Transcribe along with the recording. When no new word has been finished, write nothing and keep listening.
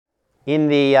In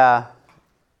the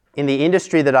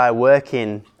industry that I work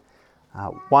in,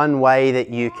 one way that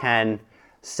you can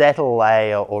settle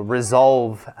or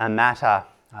resolve a matter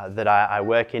that I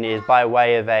work in is by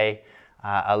way of a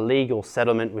legal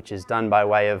settlement, which is done by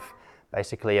way of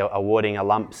basically awarding a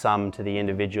lump sum to the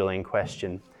individual in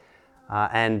question.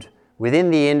 And within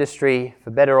the industry,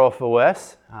 for better or for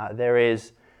worse, there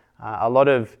is a lot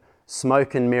of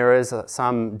smoke and mirrors,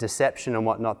 some deception and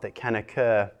whatnot that can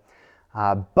occur.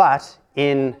 But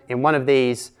in one of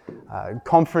these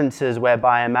conferences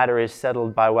whereby a matter is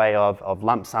settled by way of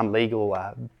lump sum legal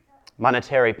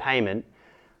monetary payment,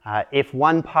 if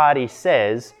one party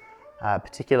says,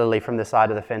 particularly from the side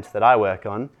of the fence that I work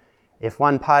on, if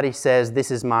one party says, "This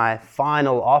is my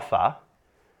final offer,"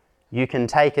 you can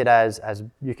take it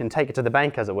you can take it to the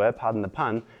bank, as it were, pardon the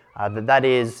pun, that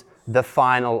is the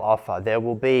final offer. There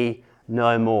will be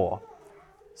no more.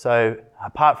 So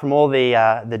apart from all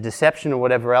the deception or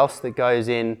whatever else that goes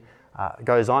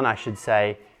on, I should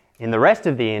say, in the rest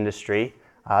of the industry,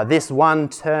 this one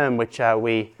term which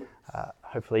we,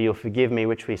 hopefully you'll forgive me,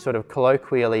 which we sort of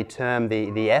colloquially term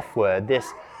the F word,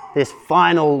 this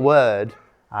final word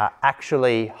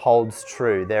actually holds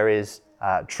true. There is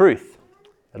truth,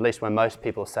 at least when most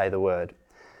people say the word.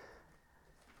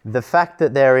 The fact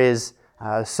that there is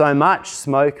so much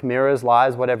smoke, mirrors,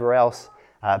 lies, whatever else,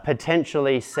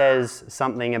 potentially says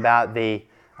something about the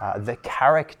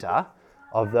character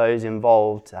of those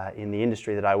involved in the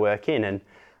industry that I work in. And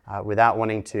without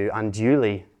wanting to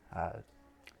unduly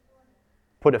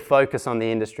put a focus on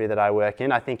the industry that I work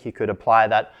in, I think you could apply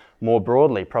that more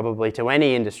broadly, probably to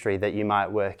any industry that you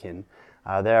might work in.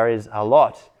 There is a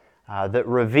lot that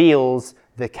reveals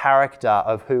the character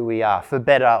of who we are, for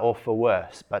better or for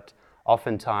worse, but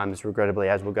oftentimes, regrettably,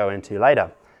 as we'll go into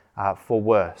later, for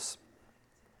worse.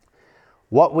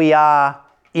 What we are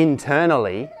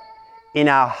internally, in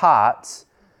our hearts,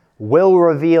 will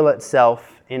reveal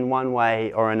itself in one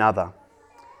way or another.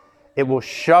 It will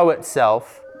show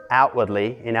itself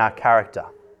outwardly in our character.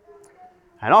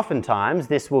 And oftentimes,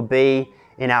 this will be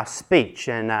in our speech,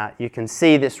 and you can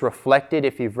see this reflected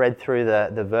if you've read through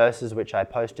the verses which I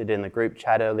posted in the group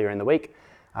chat earlier in the week.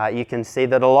 You can see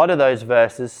that a lot of those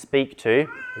verses speak to,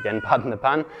 again, pardon the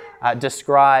pun,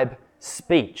 describe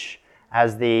speech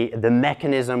as the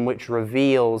mechanism which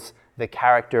reveals the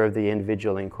character of the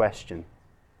individual in question.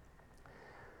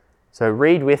 So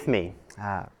read with me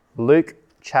Luke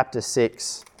chapter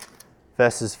 6,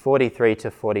 verses 43 to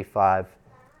 45.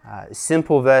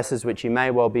 Simple verses which you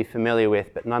may well be familiar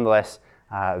with, but nonetheless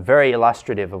very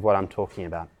illustrative of what I'm talking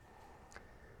about.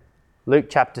 Luke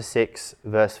chapter 6,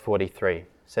 verse 43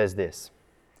 says this: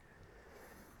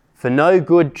 "For no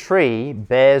good tree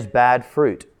bears bad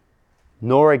fruit,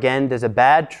 nor again does a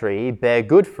bad tree bear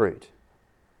good fruit.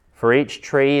 For each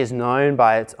tree is known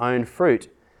by its own fruit.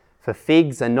 For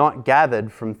figs are not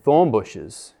gathered from thorn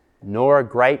bushes, nor are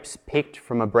grapes picked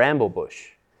from a bramble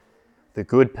bush. The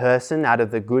good person out of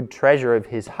the good treasure of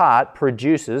his heart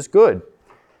produces good,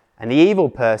 and the evil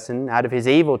person out of his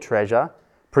evil treasure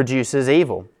produces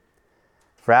evil.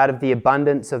 For out of the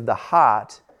abundance of the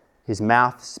heart his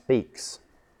mouth speaks."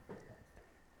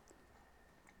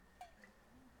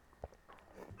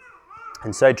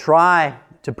 And so try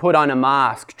to put on a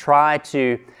mask, try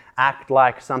to act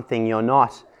like something you're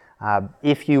not,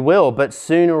 if you will, but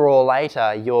sooner or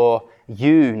later your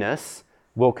you-ness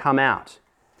will come out.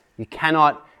 You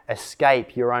cannot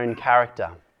escape your own character.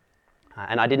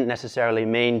 And I didn't necessarily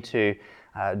mean to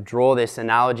draw this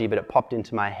analogy, but it popped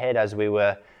into my head as we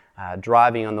were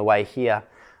driving on the way here.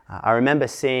 I remember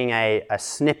seeing a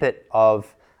snippet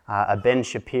of a Ben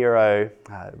Shapiro.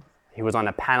 He was on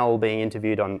a panel being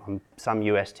interviewed on some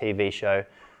US TV show.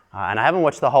 And I haven't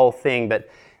watched the whole thing, but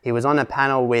he was on a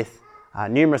panel with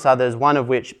numerous others, one of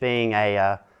which being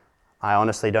I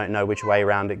honestly don't know which way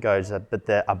around it goes, but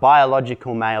a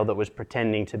biological male that was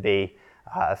pretending to be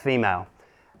a female.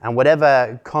 And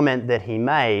whatever comment that he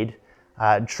made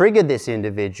triggered this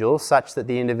individual such that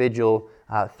the individual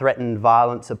threatened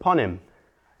violence upon him.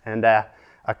 And a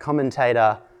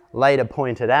commentator later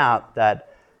pointed out that,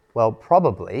 well,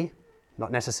 probably,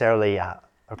 not necessarily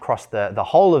across the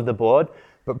whole of the board,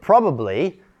 but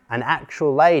probably an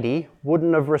actual lady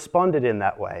wouldn't have responded in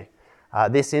that way.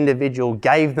 This individual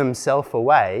gave themselves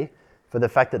away for the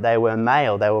fact that they were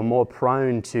male. They were more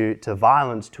prone to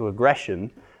violence, to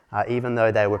aggression, even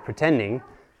though they were pretending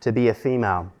to be a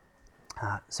female.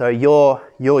 So your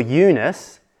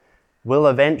you-ness will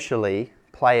eventually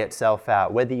play itself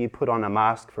out, whether you put on a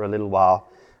mask for a little while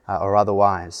or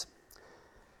otherwise.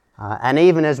 And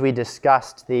even as we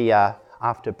discussed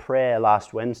after prayer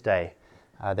last Wednesday,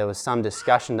 there was some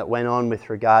discussion that went on with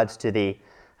regards to the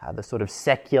the sort of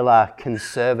secular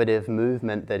conservative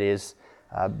movement that is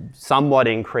somewhat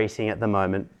increasing at the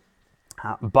moment,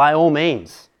 by all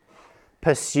means,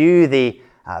 pursue the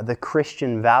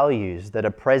Christian values that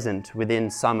are present within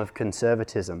some of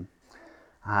conservatism.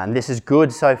 And this is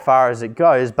good so far as it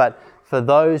goes, but for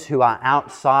those who are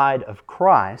outside of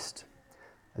Christ,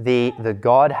 the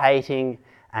God-hating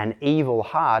and evil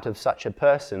heart of such a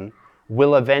person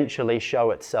will eventually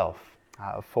show itself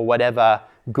for whatever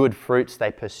good fruits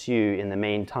they pursue in the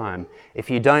meantime. If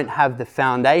you don't have the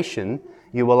foundation,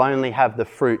 you will only have the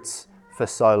fruits for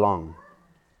so long.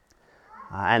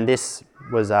 And this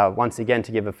was, once again,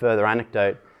 to give a further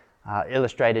anecdote,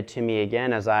 illustrated to me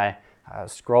again as I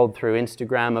scrolled through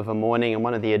Instagram of a morning, and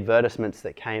one of the advertisements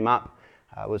that came up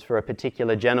was for a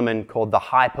particular gentleman called the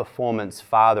High Performance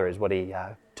Father, is what he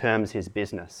terms his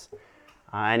business.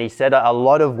 And he said a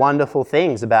lot of wonderful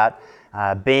things about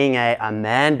being a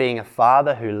man, being a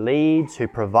father who leads, who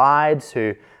provides,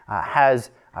 who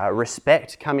has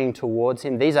respect coming towards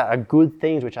him. These are good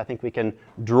things which I think we can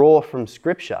draw from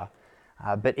Scripture.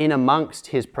 But in amongst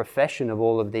his profession of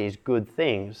all of these good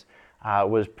things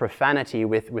was profanity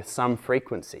with some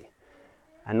frequency.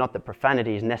 And not that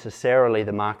profanity is necessarily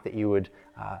the mark that you would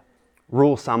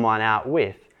rule someone out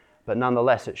with, but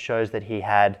nonetheless it shows that he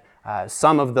had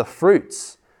some of the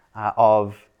fruits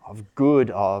of good,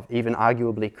 of even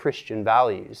arguably Christian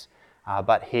values,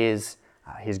 but his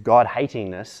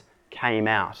God-hatingness came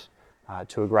out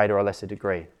to a greater or lesser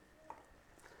degree.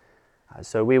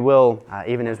 So we will,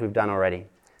 even as we've done already,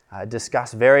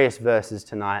 discuss various verses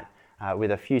tonight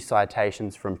with a few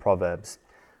citations from Proverbs.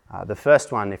 The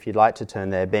first one, if you'd like to turn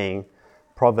there, being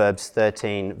Proverbs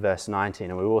 13, verse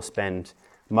 19, and we will spend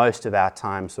most of our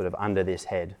time sort of under this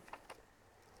head.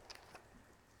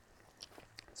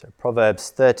 So Proverbs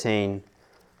 13,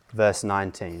 verse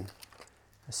 19,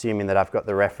 assuming that I've got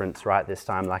the reference right this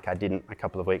time like I didn't a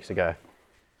couple of weeks ago.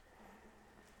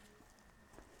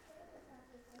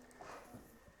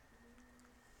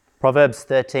 Proverbs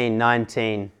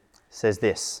 13:19 says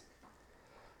this: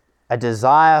 "A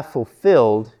desire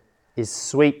fulfilled is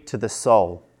sweet to the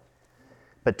soul,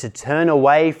 but to turn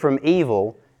away from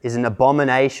evil is an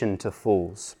abomination to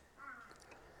fools."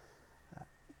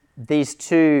 These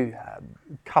two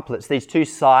couplets, these two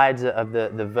sides of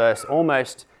the verse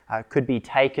almost could be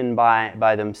taken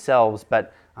by themselves,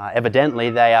 but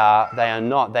evidently they are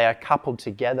not. They are coupled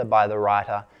together by the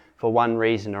writer for one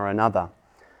reason or another.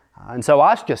 And so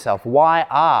ask yourself, why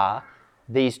are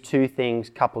these two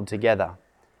things coupled together?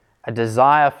 A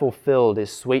desire fulfilled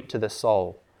is sweet to the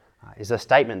soul is a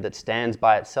statement that stands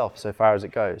by itself so far as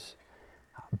it goes.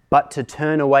 But to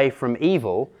turn away from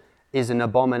evil is an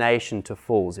abomination to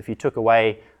fools. If you took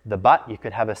away the but, you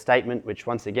could have a statement which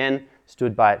once again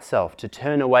stood by itself. To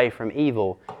turn away from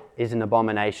evil is an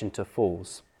abomination to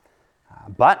fools.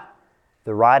 But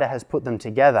the writer has put them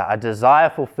together. A desire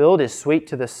fulfilled is sweet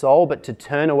to the soul, but to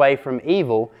turn away from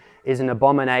evil is an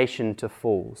abomination to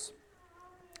fools.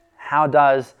 How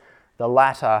does the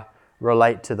latter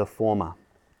relate to the former?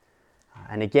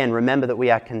 And again, remember that we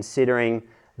are considering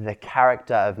the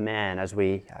character of man as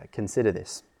we consider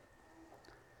this.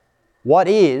 What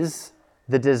is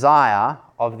the desire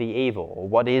of the evil, or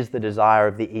what is the desire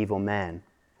of the evil man?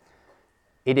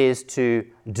 It is to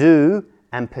do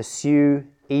and pursue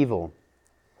evil.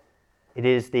 It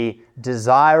is the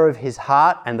desire of his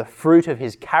heart and the fruit of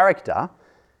his character.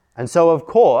 And so, of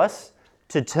course,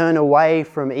 to turn away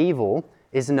from evil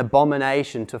is an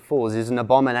abomination to fools, is an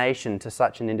abomination to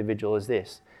such an individual as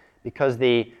this. Because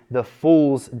the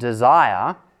fool's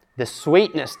desire, the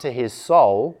sweetness to his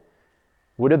soul,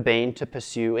 would have been to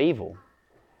pursue evil.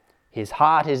 His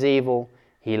heart is evil.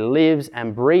 He lives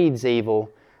and breathes evil.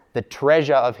 The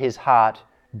treasure of his heart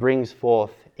brings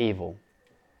forth evil.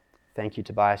 Thank you,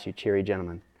 Tobias, you cheery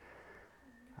gentleman.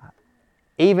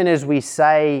 Even as we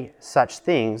say such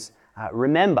things,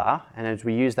 remember, and as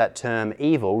we use that term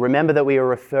evil, remember that we are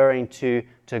referring to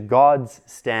God's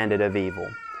standard of evil,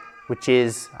 which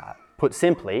is, put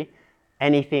simply,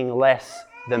 anything less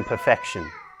than perfection.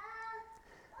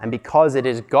 And because it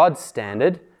is God's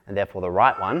standard, and therefore the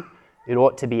right one, it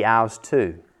ought to be ours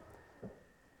too.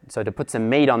 So to put some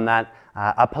meat on that,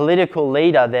 a political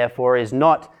leader, therefore, is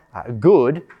not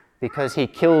good because he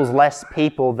kills less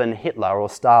people than Hitler or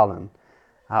Stalin,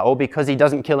 or because he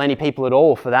doesn't kill any people at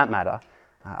all for that matter.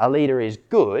 A leader is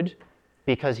good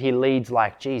because he leads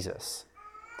like Jesus.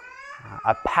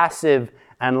 A passive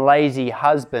and lazy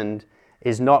husband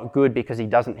is not good because he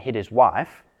doesn't hit his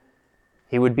wife.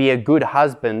 He would be a good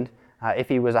husband if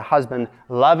he was a husband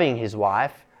loving his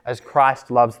wife as Christ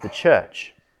loves the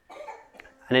church.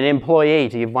 And an employee,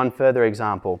 to give one further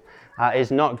example,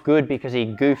 is not good because he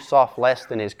goofs off less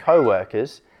than his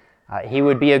co-workers. He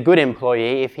would be a good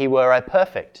employee if he were a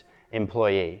perfect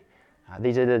employee.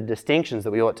 These are the distinctions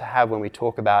that we ought to have when we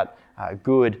talk about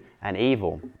good and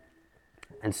evil.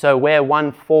 And so where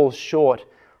one falls short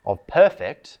of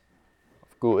perfect,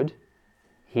 of good,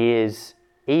 he is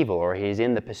evil, or he is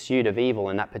in the pursuit of evil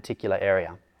in that particular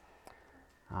area.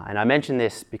 And I mention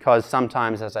this because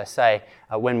sometimes, as I say,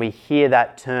 when we hear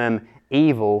that term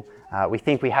evil, we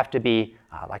think we have to be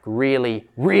like really,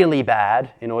 really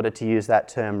bad in order to use that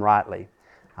term rightly.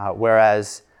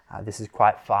 Whereas this is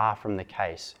quite far from the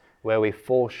case. Where we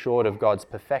fall short of God's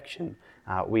perfection,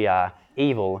 we are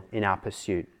evil in our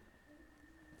pursuit.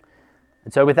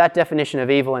 And so with that definition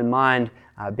of evil in mind,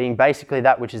 being basically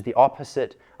that which is the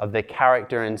opposite of the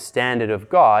character and standard of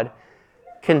God,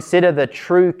 consider the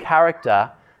true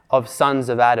character of sons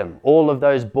of Adam. All of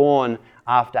those born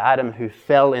after Adam who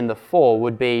fell in the fall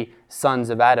would be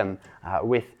sons of Adam,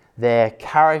 with their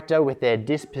character, with their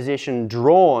disposition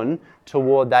drawn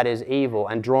toward that is evil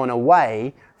and drawn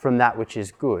away from that which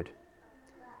is good.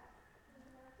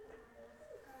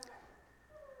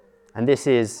 And this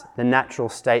is the natural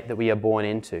state that we are born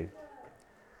into.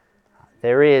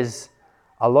 There is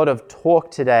a lot of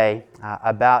talk today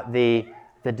about the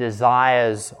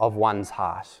desires of one's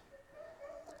heart.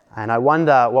 And I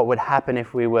wonder what would happen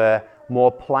if we were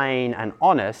more plain and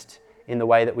honest in the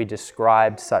way that we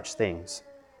described such things.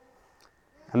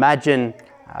 Imagine,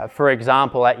 for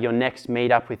example, at your next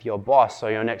meetup with your boss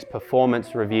or your next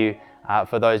performance review,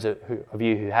 for those of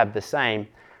you who have the same,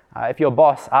 if your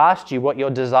boss asked you what your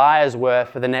desires were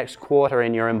for the next quarter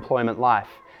in your employment life,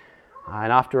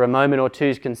 and after a moment or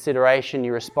two's consideration,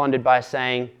 you responded by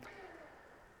saying,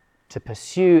 "To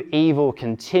pursue evil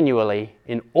continually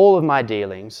in all of my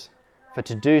dealings, for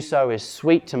to do so is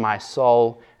sweet to my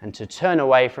soul, and to turn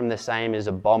away from the same is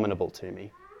abominable to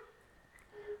me."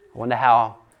 I wonder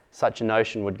how such a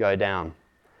notion would go down.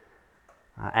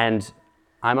 And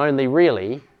I'm only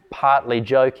really partly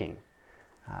joking,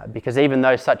 because even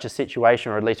though such a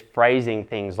situation, or at least phrasing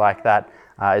things like that,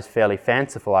 is fairly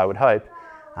fanciful, I would hope,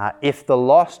 if the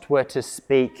lost were to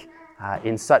speak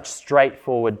in such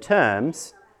straightforward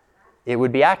terms, it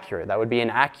would be accurate. That would be an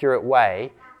accurate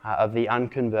way of the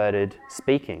unconverted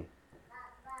speaking.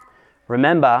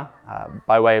 Remember,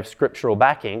 by way of scriptural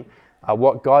backing,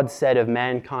 what God said of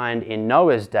mankind in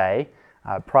Noah's day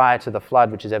prior to the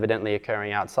flood, which is evidently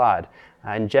occurring outside.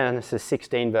 In Genesis 6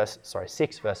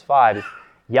 verse 5,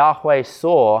 Yahweh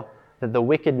saw that the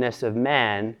wickedness of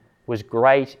man was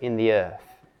great in the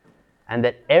earth, and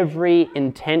that every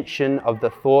intention of the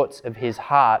thoughts of his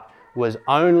heart was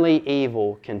only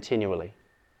evil continually.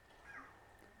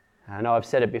 I know I've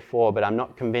said it before, but I'm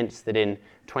not convinced that in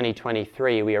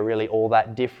 2023 we are really all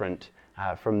that different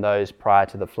from those prior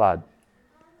to the flood.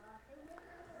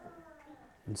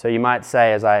 And so you might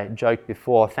say, as I joked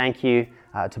before, thank you,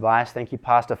 Tobias, thank you,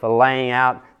 Pastor, for laying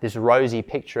out this rosy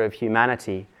picture of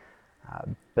humanity.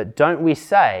 But don't we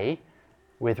say,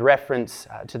 with reference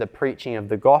to the preaching of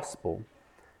the gospel,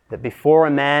 that before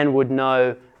a man would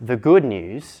know the good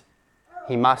news,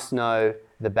 he must know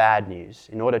the bad news.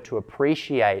 In order to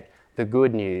appreciate the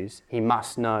good news, he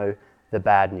must know the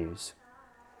bad news.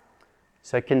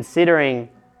 So considering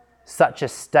such a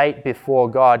state before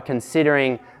God,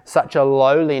 considering such a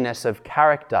lowliness of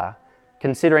character,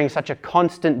 considering such a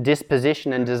constant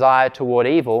disposition and desire toward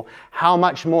evil, how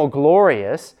much more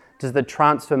glorious does the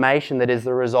transformation that is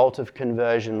the result of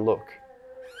conversion look?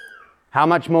 How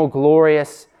much more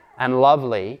glorious and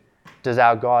lovely does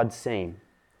our God seem?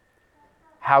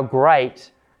 How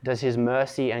great does his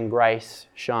mercy and grace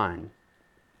shine?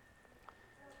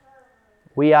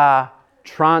 We are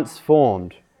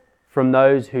transformed from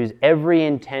those whose every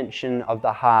intention of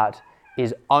the heart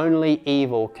is only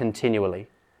evil continually,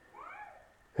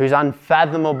 whose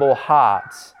unfathomable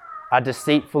hearts are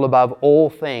deceitful above all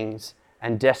things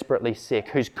and desperately sick,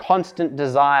 whose constant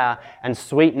desire and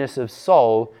sweetness of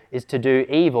soul is to do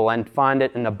evil and find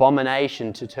it an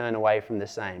abomination to turn away from the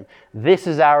same. This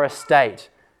is our estate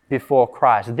before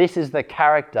Christ. This is the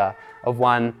character of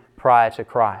one prior to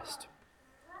Christ.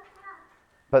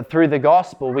 But through the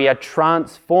gospel, we are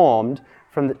transferred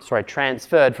from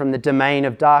the domain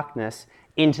of darkness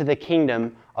into the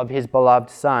kingdom of his beloved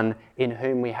Son, in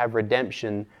whom we have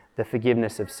redemption, the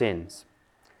forgiveness of sins.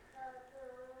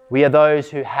 We are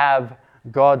those who have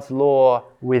God's law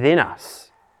within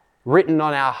us, written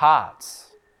on our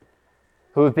hearts,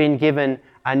 who have been given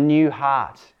a new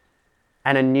heart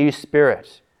and a new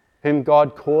spirit, whom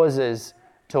God causes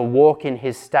to walk in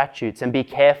his statutes and be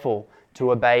careful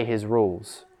to obey his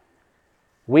rules.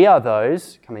 We are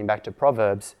those, coming back to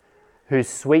Proverbs, whose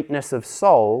sweetness of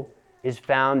soul is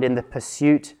found in the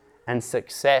pursuit and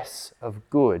success of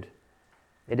good.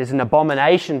 It is an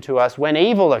abomination to us when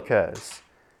evil occurs,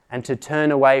 and to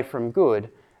turn away from good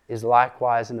is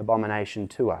likewise an abomination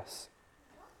to us.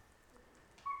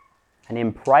 And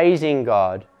in praising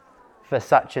God for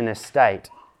such an estate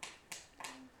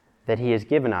that he has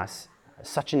given us,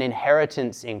 such an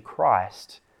inheritance in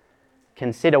Christ,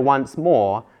 consider once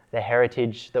more the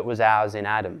heritage that was ours in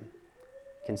Adam.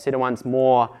 Consider once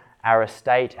more our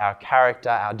estate, our character,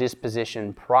 our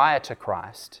disposition prior to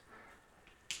Christ,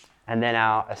 and then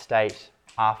our estate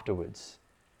afterwards.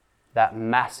 That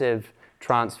massive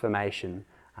transformation,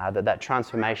 that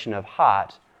transformation of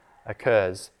heart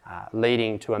occurs,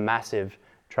 leading to a massive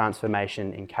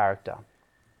transformation in character.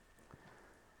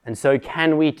 And so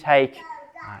can we take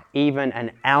even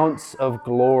an ounce of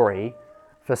glory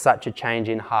for such a change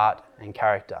in heart and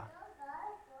character?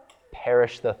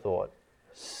 Perish the thought.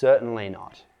 Certainly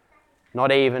not.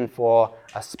 Not even for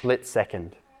a split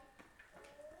second.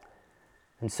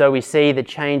 And so we see the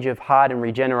change of heart and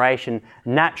regeneration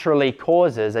naturally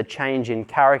causes a change in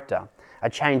character, a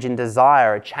change in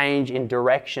desire, a change in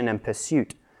direction and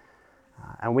pursuit.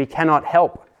 And we cannot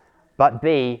help but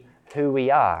be who we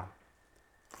are.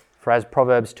 For as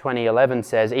Proverbs 20:11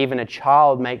 says, even a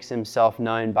child makes himself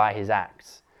known by his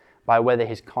acts, by whether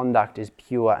his conduct is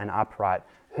pure and upright.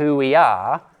 Who we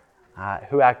are,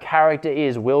 who our character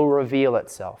is, will reveal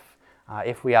itself.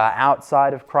 If we are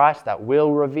outside of Christ, that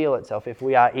will reveal itself. If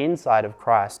we are inside of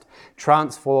Christ,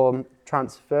 transferred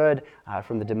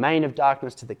from the domain of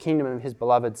darkness to the kingdom of his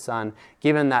beloved Son,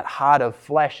 given that heart of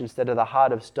flesh instead of the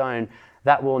heart of stone,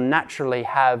 that will naturally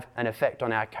have an effect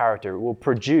on our character. It will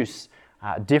produce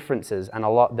differences and a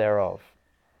lot thereof.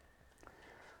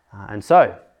 And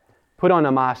so, put on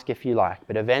a mask if you like,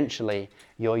 but eventually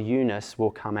your you-ness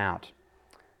will come out.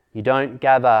 You don't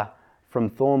gather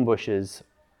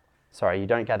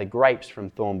grapes from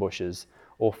thorn bushes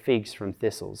or figs from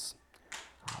thistles.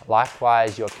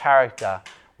 Likewise, your character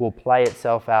will play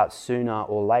itself out sooner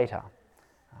or later.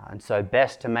 And so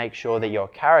best to make sure that your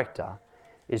character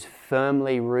is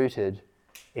firmly rooted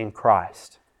in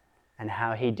Christ and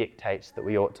how he dictates that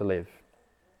we ought to live.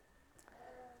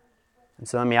 And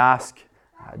so let me ask,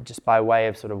 just by way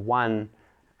of sort of one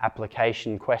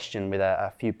application question with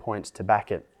a few points to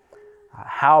back it.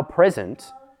 How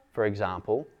present, for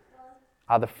example,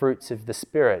 are the fruits of the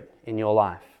Spirit in your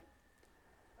life?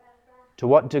 To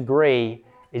what degree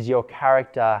is your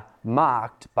character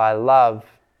marked by love,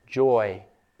 joy,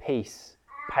 peace,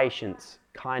 patience,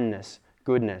 kindness,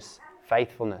 goodness,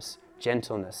 faithfulness,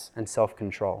 gentleness, and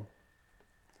self-control?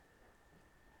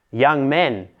 Young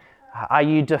men, are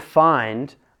you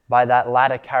defined by that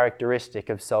latter characteristic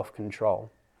of self-control?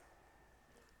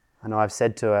 I know I've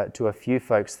said to a few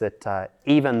folks that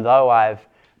even though I've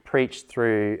preached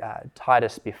through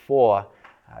Titus before,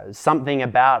 something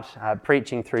about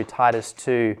preaching through Titus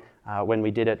 2, when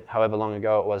we did it however long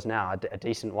ago it was now, a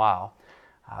decent while,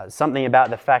 something about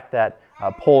the fact that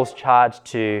Paul's charge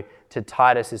to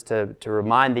Titus is to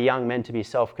remind the young men to be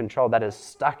self-controlled, that is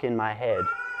stuck in my head.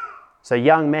 So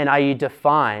young men, are you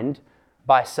defined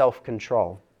by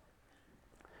self-control?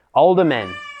 Older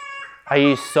men, are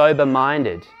you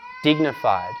sober-minded,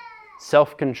 dignified,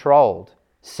 self-controlled,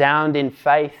 sound in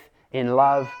faith, in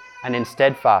love, and in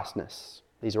steadfastness?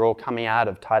 These are all coming out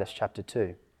of Titus chapter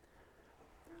 2.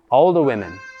 Older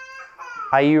women,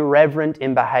 are you reverent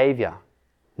in behavior,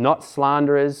 not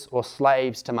slanderers or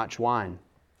slaves to much wine?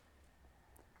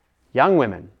 Young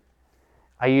women,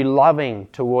 are you loving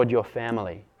toward your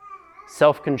family,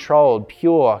 self-controlled,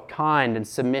 pure, kind, and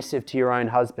submissive to your own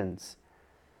husbands?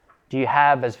 Do you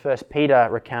have, as 1 Peter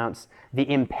recounts, the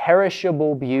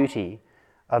imperishable beauty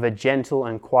of a gentle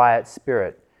and quiet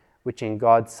spirit, which in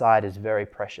God's sight is very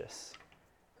precious?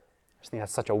 I just think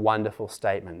that's such a wonderful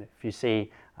statement. If you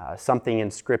see something in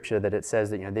Scripture that it says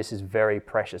that this is very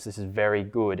precious, this is very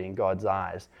good in God's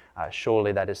eyes,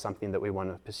 surely that is something that we want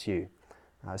to pursue.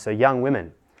 So young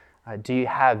women, do you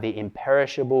have the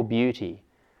imperishable beauty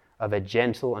of a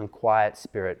gentle and quiet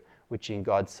spirit, which in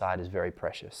God's sight is very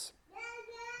precious?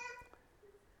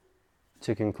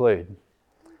 To conclude,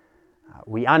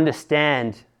 we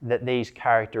understand that these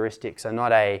characteristics are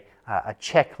not a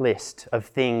checklist of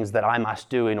things that I must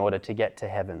do in order to get to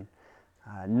heaven.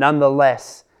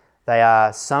 Nonetheless, they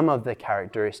are some of the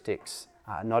characteristics,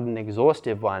 not an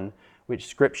exhaustive one, which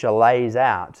Scripture lays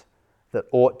out that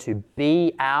ought to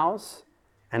be ours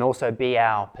and also be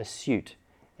our pursuit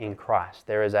in Christ.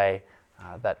 There is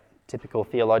that typical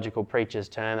theological preacher's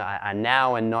term, a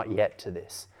now and not yet to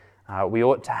this. We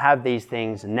ought to have these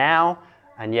things now,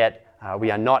 and yet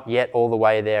we are not yet all the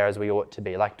way there as we ought to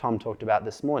be. Like Tom talked about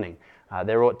this morning,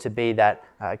 There ought to be that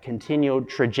continual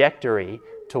trajectory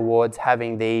towards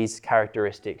having these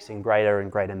characteristics in greater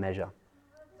and greater measure.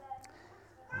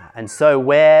 And so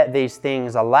where these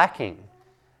things are lacking,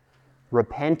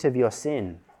 repent of your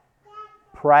sin.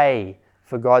 Pray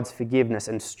for God's forgiveness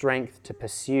and strength to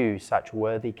pursue such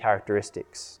worthy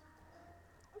characteristics.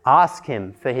 Ask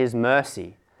Him for His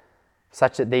mercy,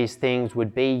 such that these things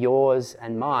would be yours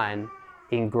and mine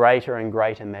in greater and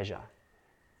greater measure.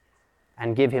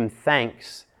 And give Him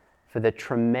thanks for the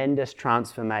tremendous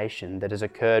transformation that has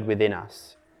occurred within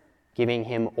us, giving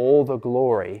Him all the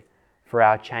glory for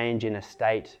our change in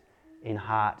estate, in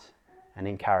heart, and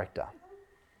in character.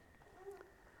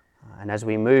 And as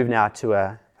we move now to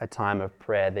a time of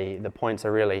prayer, the points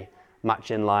are really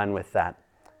much in line with that.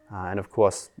 And of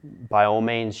course, by all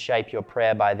means, shape your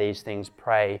prayer by these things.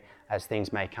 Pray as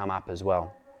things may come up as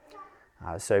well.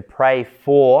 So pray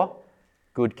for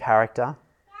good character,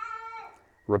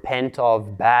 repent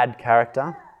of bad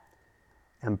character,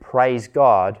 and praise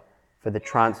God for the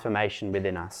transformation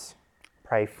within us.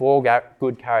 Pray for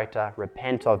good character,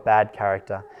 repent of bad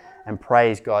character, and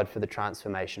praise God for the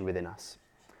transformation within us.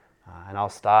 And I'll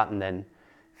start, and then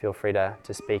feel free to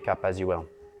speak up as you will.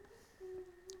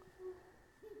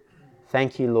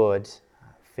 Thank you, Lord,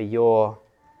 for your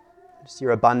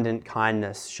abundant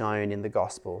kindness shown in the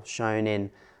gospel, shown in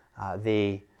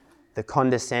the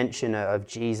condescension of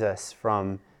Jesus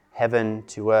from heaven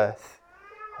to earth,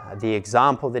 the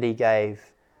example that He gave,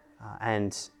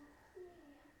 and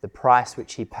the price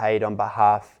which He paid on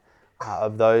behalf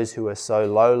of those who are so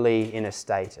lowly in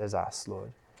estate as us,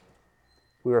 Lord.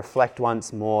 We reflect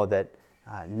once more that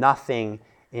nothing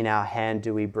in our hand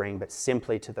do we bring, but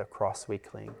simply to the cross we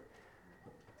cling.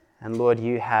 And Lord,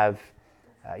 you have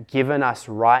given us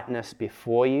rightness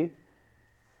before you.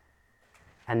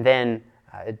 And then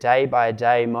day by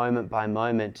day, moment by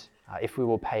moment, if we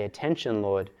will pay attention,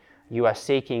 Lord, you are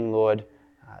seeking, Lord,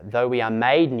 though we are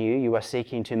made new, you are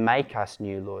seeking to make us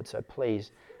new, Lord. So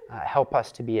please help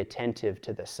us to be attentive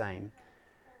to the same.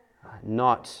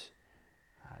 Not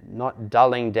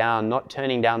dulling down, not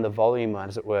turning down the volume,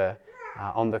 as it were,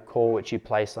 on the call which you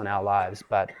place on our lives,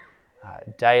 but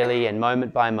daily and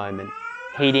moment by moment,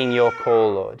 heeding your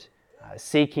call, Lord,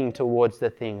 seeking towards the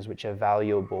things which are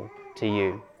valuable to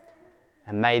you.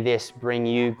 And may this bring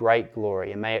you great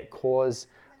glory, and may it cause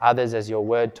others, as your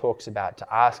word talks about,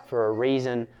 to ask for a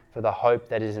reason for the hope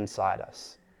that is inside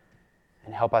us.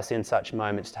 And help us in such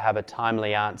moments to have a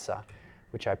timely answer,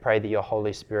 which I pray that your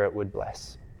Holy Spirit would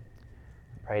bless.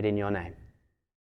 I pray it in your name.